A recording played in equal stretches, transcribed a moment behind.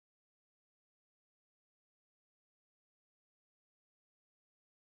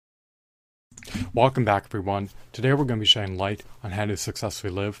Welcome back, everyone. Today we're going to be shedding light on how to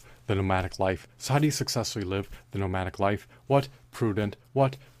successfully live the nomadic life. So how do you successfully live the nomadic life? What prudent,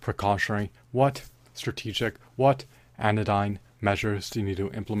 what precautionary, what strategic, what anodyne measures do you need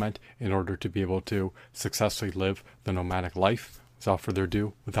to implement in order to be able to successfully live the nomadic life? Without further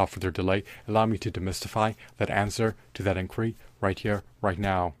ado, without further delay, allow me to demystify that answer to that inquiry right here, right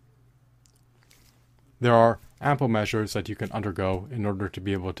now. There are ample measures that you can undergo in order to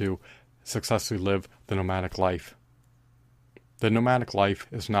be able to successfully live the nomadic life. The nomadic life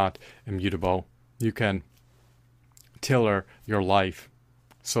is not immutable. You can tailor your life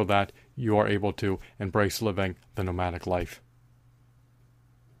so that you are able to embrace living the nomadic life.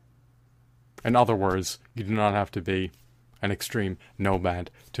 In other words, you do not have to be an extreme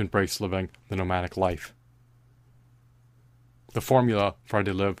nomad to embrace living the nomadic life. The formula for how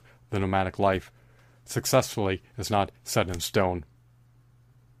to live the nomadic life successfully is not set in stone.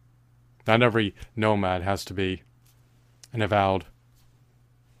 Not every nomad has to be an avowed,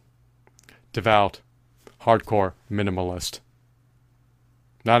 devout, hardcore minimalist.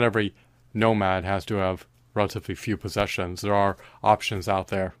 Not every nomad has to have relatively few possessions. There are options out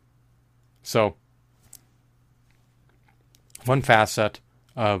there. So, one facet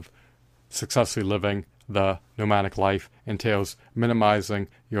of successfully living the nomadic life entails minimizing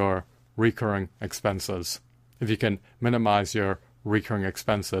your recurring expenses. If you can minimize your recurring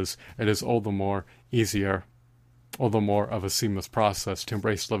expenses, it is all the more easier, all the more of a seamless process to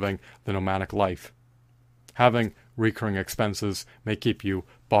embrace living the nomadic life. Having recurring expenses may keep you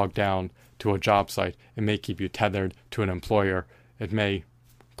bogged down to a job site. It may keep you tethered to an employer. It may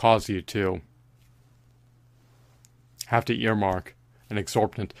cause you to have to earmark an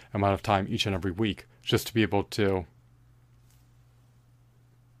exorbitant amount of time each and every week just to be able to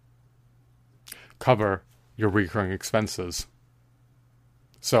cover your recurring expenses.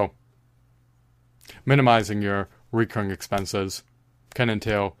 So, minimizing your recurring expenses can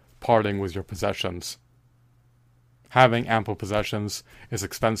entail parting with your possessions. Having ample possessions is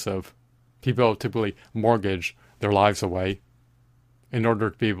expensive. People typically mortgage their lives away in order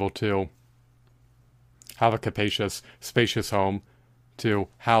to be able to have a capacious, spacious home to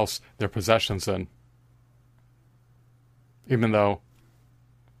house their possessions in. Even though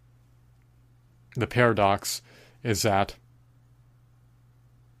the paradox is that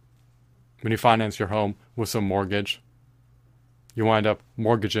when you finance your home with some mortgage, you wind up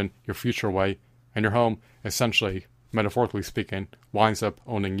mortgaging your future away, and your home, essentially, metaphorically speaking, winds up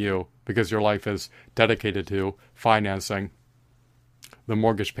owning you because your life is dedicated to financing the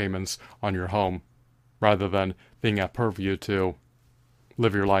mortgage payments on your home, rather than being at purview to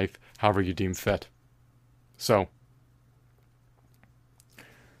live your life however you deem fit. So,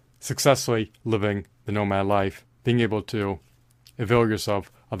 successfully living the nomad life, being able to avail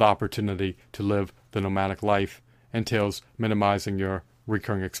yourself of the opportunity to live the nomadic life, entails minimizing your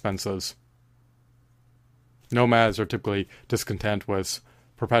recurring expenses. Nomads are typically discontent with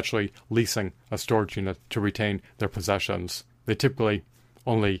perpetually leasing a storage unit to retain their possessions. They typically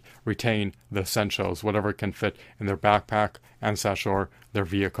only retain the essentials, whatever can fit in their backpack, and or their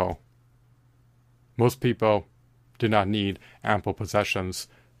vehicle. Most people do not need ample possessions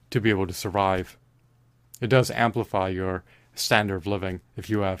to be able to survive. It does amplify your standard of living if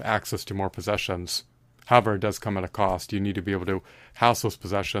you have access to more possessions. However, it does come at a cost. You need to be able to house those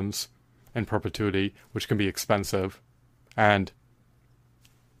possessions in perpetuity, which can be expensive, and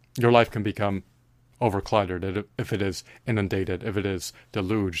your life can become overcluttered if it is inundated, if it is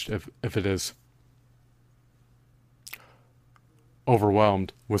deluged, if it is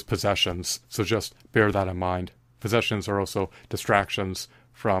overwhelmed with possessions. So just bear that in mind. Possessions are also distractions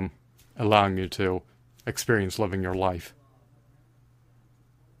from allowing you to experience living your life.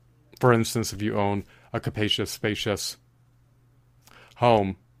 For instance, if you own a capacious, spacious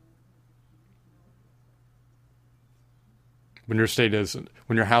home, when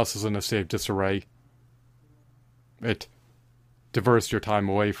your house is in a state of disarray, it diverts your time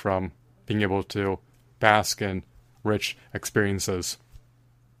away from being able to bask in rich experiences.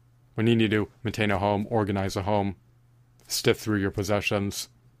 When you need to maintain a home, organize a home, sift through your possessions,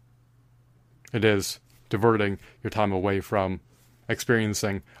 it is diverting your time away from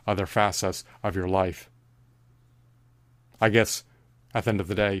experiencing other facets of your life. I guess, at the end of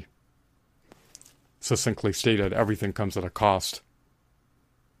the day, succinctly stated, everything comes at a cost.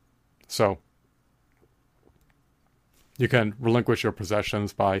 So, you can relinquish your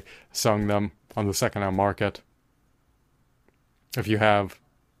possessions by selling them on the second-hand market. If you have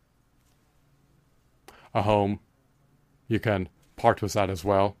a home, you can part with that as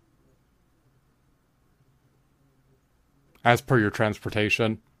well. As per your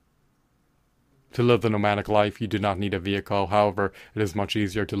transportation, To live the nomadic life, you do not need a vehicle. However, it is much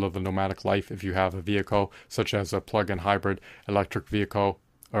easier to live the nomadic life if you have a vehicle, such as a plug-in hybrid electric vehicle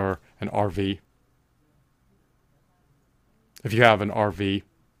or an RV. If you have an RV,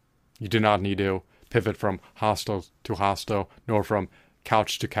 you do not need to pivot from hostel to hostel, nor from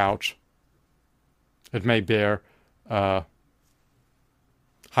couch to couch. It may bear a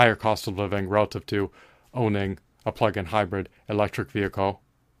higher cost of living relative to owning a plug-in hybrid electric vehicle.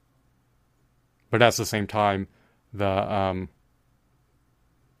 But at the same time, the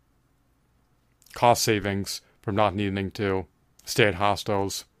cost savings from not needing to stay at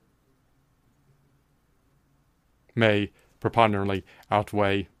hostels may preponderantly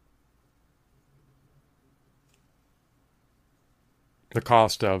outweigh the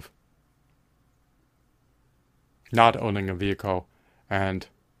cost of not owning a vehicle and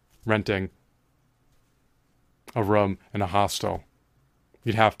renting a room in a hostel.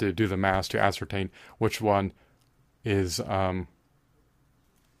 You'd have to do the math to ascertain which one is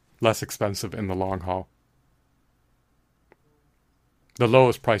less expensive in the long haul. The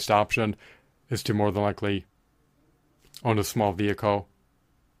lowest priced option is to more than likely own a small vehicle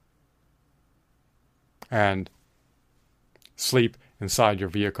and sleep inside your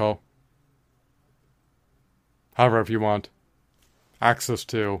vehicle. However, if you want access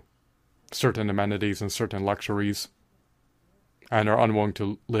to certain amenities and certain luxuries and are unwilling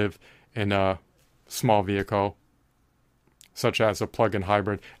to live in a small vehicle, such as a plug-in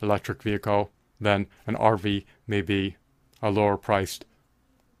hybrid electric vehicle, then an RV may be a lower priced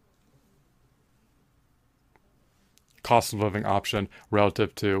cost of living option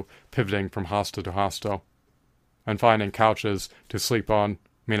relative to pivoting from hostel to hostel. And finding couches to sleep on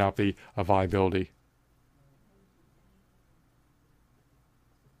may not be a viability.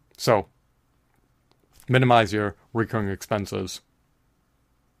 So, minimize your recurring expenses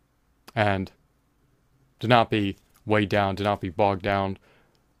and do not be weighed down, do not be bogged down,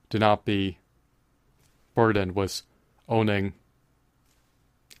 do not be burdened with owning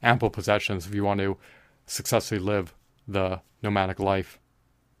ample possessions if you want to successfully live the nomadic life.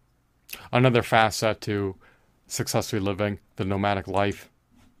 Another facet to successfully living the nomadic life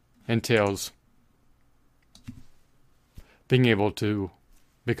entails being able to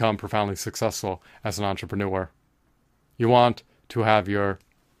become profoundly successful as an entrepreneur. You want to have your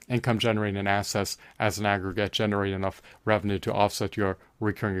income generating assets as an aggregate generate enough revenue to offset your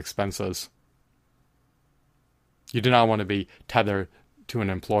recurring expenses. You do not want to be tethered to an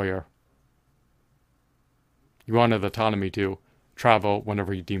employer. You want the autonomy to travel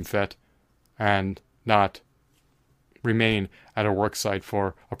whenever you deem fit and not remain at a work site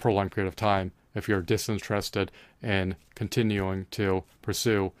for a prolonged period of time if you're disinterested in continuing to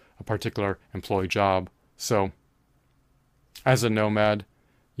pursue a particular employee job. So, as a nomad,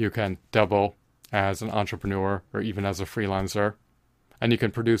 you can double as an entrepreneur or even as a freelancer, and you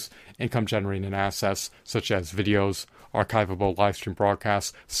can produce income-generating assets such as videos, archivable live stream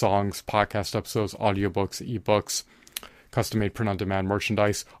broadcasts, songs, podcast episodes, audiobooks, ebooks, custom-made print-on-demand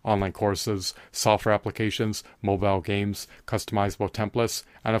merchandise, online courses, software applications, mobile games, customizable templates,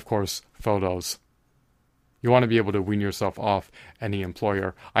 and of course, photos. You want to be able to wean yourself off any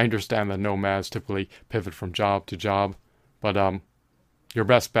employer. I understand that nomads typically pivot from job to job, but your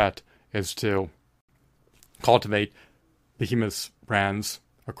best bet is to cultivate behemoth brands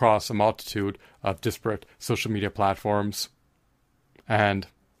across a multitude of disparate social media platforms and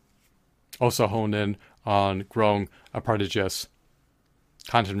also hone in on growing a prodigious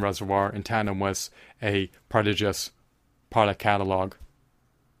content reservoir in tandem with a prodigious product catalog.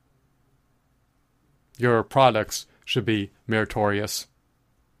 Your products should be meritorious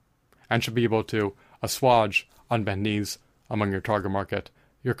and should be able to assuage unmet needs among your target market.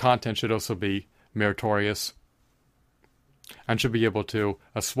 Your content should also be meritorious and should be able to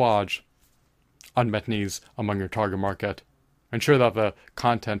assuage unmet needs among your target market. Ensure that the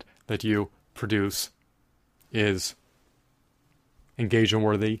content that you produce is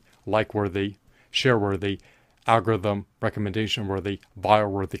engagement-worthy, like-worthy, share-worthy, algorithm recommendation-worthy,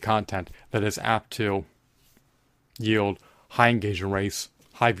 bio-worthy content that is apt to yield high engagement rates,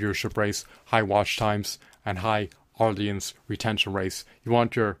 high viewership rates, high watch times, and high audience retention rates. You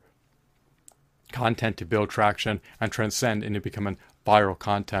want your content to build traction and transcend into becoming viral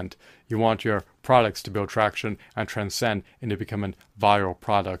content. You want your products to build traction and transcend into becoming viral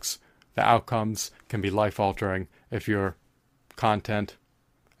products. The outcomes can be life-altering if your content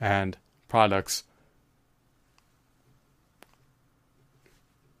and products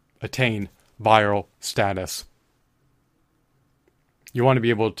attain viral status. You want to be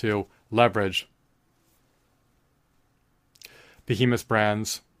able to leverage behemoth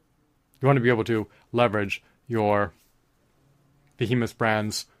brands You want to be able to leverage your behemoth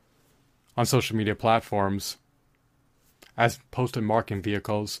brands on social media platforms as posted marketing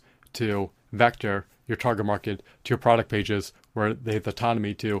vehicles to vector your target market to your product pages where they have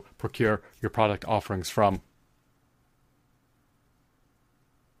autonomy to procure your product offerings from.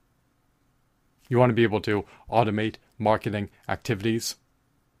 You want to be able to automate marketing activities.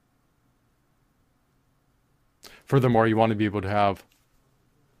 Furthermore, you want to be able to have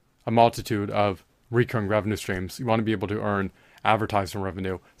a multitude of recurring revenue streams. You want to be able to earn advertising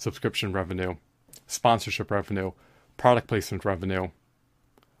revenue, subscription revenue, sponsorship revenue, product placement revenue,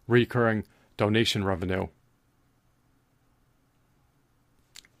 recurring donation revenue,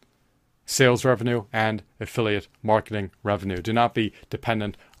 sales revenue, and affiliate marketing revenue. Do not be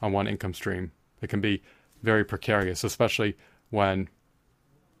dependent on one income stream. It can be very precarious, especially when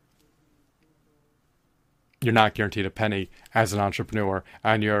you're not guaranteed a penny as an entrepreneur,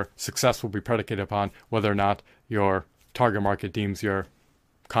 and your success will be predicated upon whether or not your target market deems your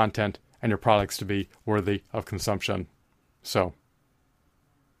content and your products to be worthy of consumption. So,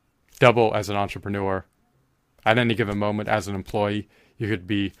 double as an entrepreneur. At any given moment, as an employee, you could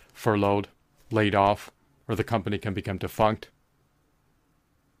be furloughed, laid off, or the company can become defunct.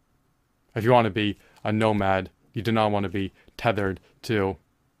 If you want to be a nomad, you do not want to be tethered to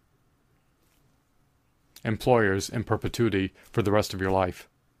employers in perpetuity for the rest of your life.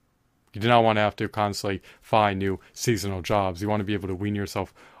 You do not want to have to constantly find new seasonal jobs. You want to be able to wean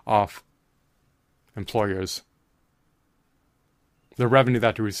yourself off employers. The revenue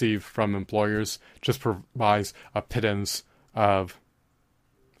that you receive from employers just provides a pittance of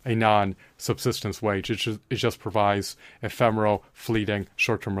a non-subsistence wage. It just provides ephemeral, fleeting,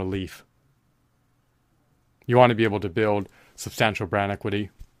 short-term relief. You want to be able to build substantial brand equity,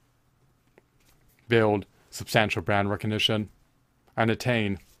 build substantial brand recognition, and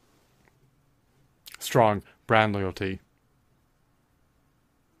attain strong brand loyalty.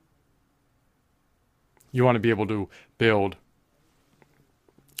 You want to be able to build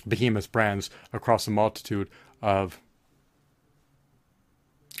behemoth brands across a multitude of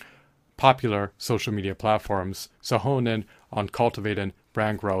popular social media platforms. So hone in on cultivating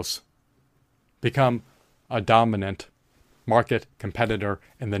brand growth. Become a dominant market competitor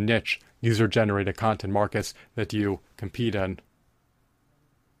in the niche user-generated content markets that you compete in.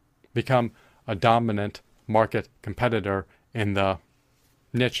 Become a dominant market competitor in the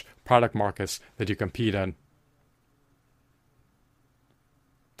niche product markets that you compete in.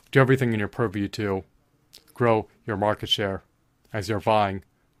 Do everything in your purview to grow your market share as you're vying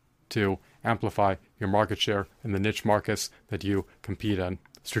to amplify your market share in the niche markets that you compete in.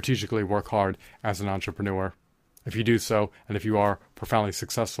 Strategically work hard as an entrepreneur. If you do so, and if you are profoundly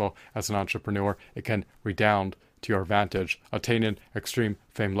successful as an entrepreneur, it can redound to your advantage. Attaining extreme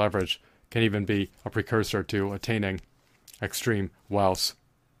fame leverage can even be a precursor to attaining extreme wealth.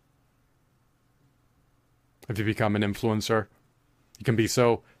 If you become an influencer, you can be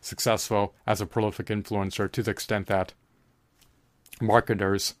so successful as a prolific influencer to the extent that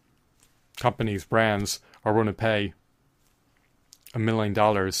marketers, companies, brands are willing to pay $1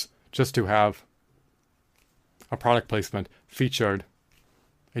 million just to have a product placement featured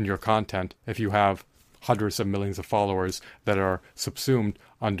in your content if you have hundreds of millions of followers that are subsumed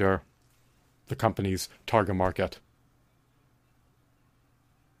under the company's target market.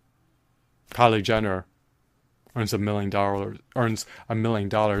 Kylie Jenner earns $1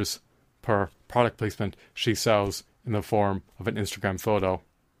 million per product placement she sells in the form of an Instagram photo.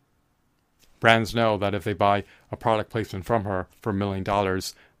 Brands know that if they buy a product placement from her for $1 million,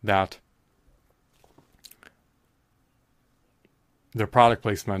 that their product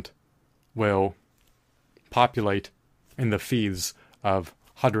placement will populate in the feeds of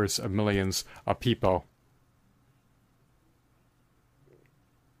hundreds of millions of people.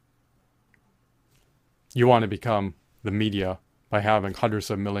 You want to become the media by having hundreds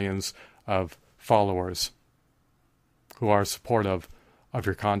of millions of followers who are supportive of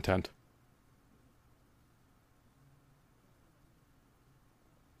your content.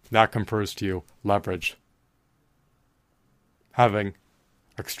 That confers to you leverage. Having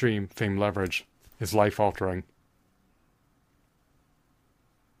extreme fame leverage is life-altering.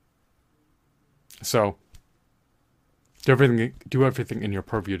 So, do everything in your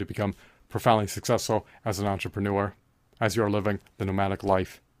purview to become profoundly successful as an entrepreneur, as you are living the nomadic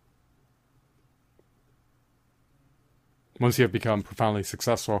life. Once you have become profoundly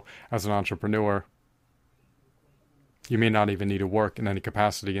successful as an entrepreneur, you may not even need to work in any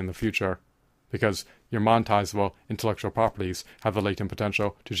capacity in the future, because your monetizable intellectual properties have the latent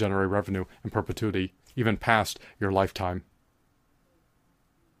potential to generate revenue in perpetuity, even past your lifetime.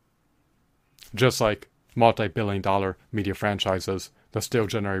 just like multi-billion-dollar media franchises that still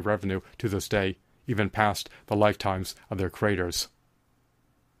generate revenue to this day, even past the lifetimes of their creators.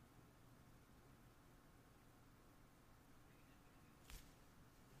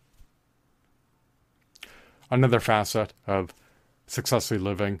 Another facet of successfully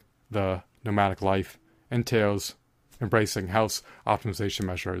living the nomadic life entails embracing house optimization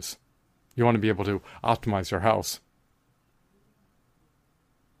measures. You want to be able to optimize your house.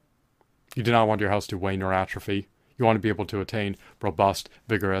 You do not want your house to wane or atrophy. You want to be able to attain robust,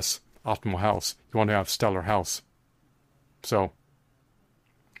 vigorous, optimal health. You want to have stellar health. So,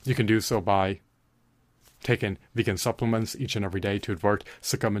 you can do so by taking vegan supplements each and every day to avert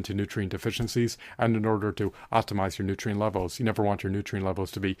succumbing to nutrient deficiencies, and in order to optimize your nutrient levels. You never want your nutrient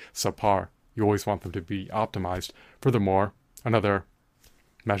levels to be subpar. You always want them to be optimized. Furthermore, another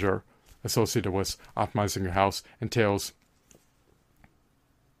measure associated with optimizing your house entails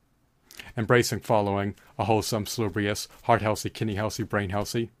embracing following a wholesome, salubrious, heart healthy, kidney healthy, brain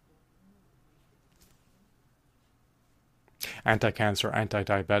healthy, anti-cancer,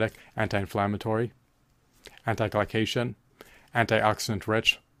 anti-diabetic, anti-inflammatory, anti-glycation, antioxidant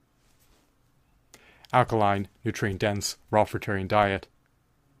rich, alkaline, nutrient dense, raw fruitarian diet.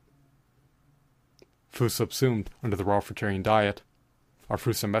 Foods subsumed under the raw fruitarian diet are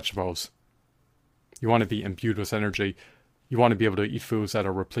fruits and vegetables. You want to be imbued with energy. You want to be able to eat foods that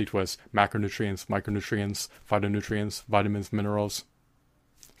are replete with macronutrients, micronutrients, phytonutrients, vitamins, minerals,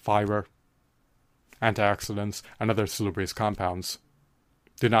 fiber, antioxidants, and other salubrious compounds.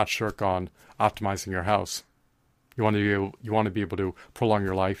 Do not shirk on optimizing your house. You want to be able to prolong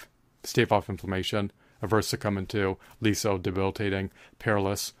your life, stave off inflammation, avert succumbing to lethal, debilitating,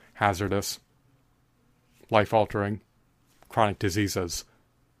 perilous, hazardous, life-altering, chronic diseases.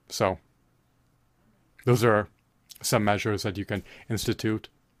 So, those are some measures that you can institute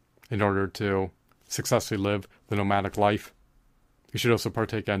in order to successfully live the nomadic life. You should also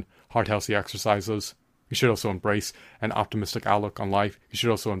partake in heart-healthy exercises. You should also embrace an optimistic outlook on life. You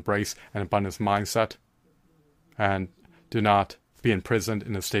should also embrace an abundance mindset. And do not be imprisoned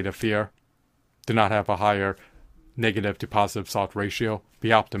in a state of fear. Do not have a higher negative to positive thought ratio.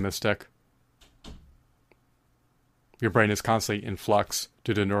 Be optimistic. Your brain is constantly in flux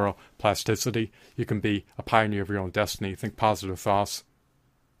due to neuroplasticity. You can be a pioneer of your own destiny. Think positive thoughts.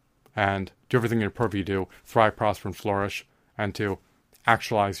 And do everything in your purview to thrive, prosper, and flourish. And to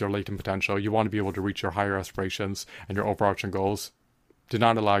actualize your latent potential. You want to be able to reach your higher aspirations and your overarching goals. Do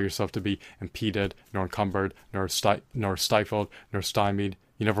not allow yourself to be impeded, nor encumbered, nor stifled, nor stymied.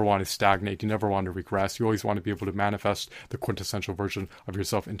 You never want to stagnate. You never want to regress. You always want to be able to manifest the quintessential version of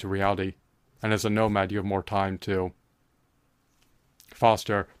yourself into reality. And as a nomad, you have more time to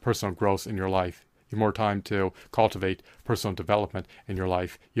foster personal growth in your life. You have more time to cultivate personal development in your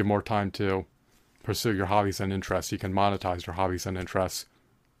life. You have more time to pursue your hobbies and interests. You can monetize your hobbies and interests.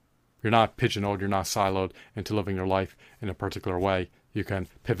 You're not pigeonholed, you're not siloed into living your life in a particular way. You can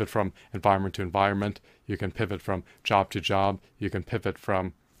pivot from environment to environment. You can pivot from job to job. You can pivot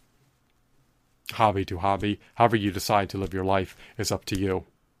from hobby to hobby. However you decide to live your life is up to you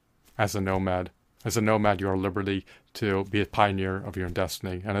as a nomad. As a nomad, you are at liberty to be a pioneer of your own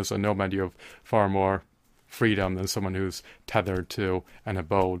destiny. And as a nomad, you have far more freedom than someone who's tethered to an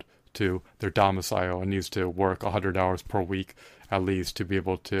abode, to their domicile, and needs to work 100 hours per week at least to be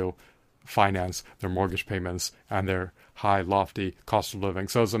able to finance their mortgage payments and their high, lofty cost of living.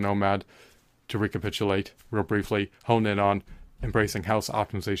 So as a nomad, to recapitulate real briefly, hone in on embracing health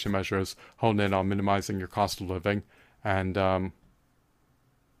optimization measures, hone in on minimizing your cost of living, and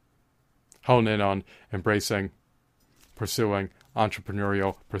hone in on pursuing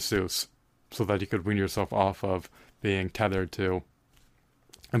entrepreneurial pursuits so that you could wean yourself off of being tethered to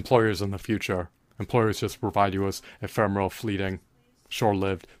employers in the future. Employers just provide you with ephemeral, fleeting,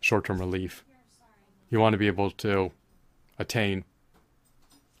 short-lived, short-term relief. You want to be able to attain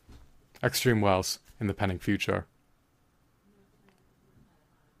extreme wealth in the pending future.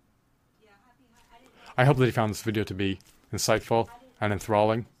 I hope that you found this video to be insightful and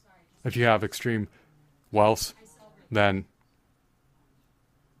enthralling. If you have extreme wealth, then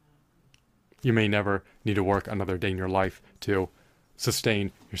you may never need to work another day in your life to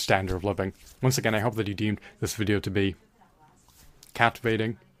sustain your standard of living. Once again, I hope that you deemed this video to be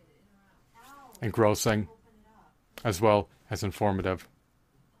captivating, engrossing, as well as informative.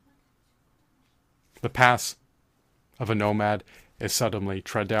 The path of a nomad is seldomly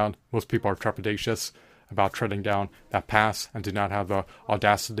tread down. Most people are trepidatious about treading down that path and do not have the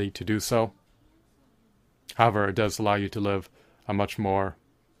audacity to do so. However, it does allow you to live a much more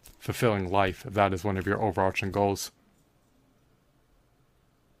fulfilling life if that is one of your overarching goals.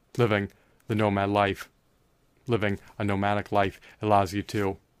 Living the nomad life. Living a nomadic life allows you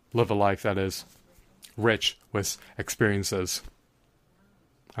to live a life that is rich with experiences,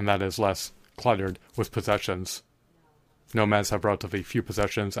 and that is less cluttered with possessions. Nomads have relatively few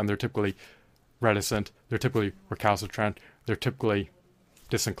possessions, and they're typically reticent, they're typically recalcitrant, they're typically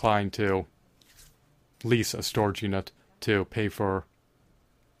disinclined to lease a storage unit to pay for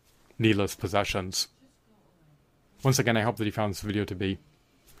needless possessions. Once again, I hope that you found this video to be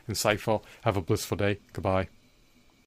insightful. Have a blissful day. Goodbye.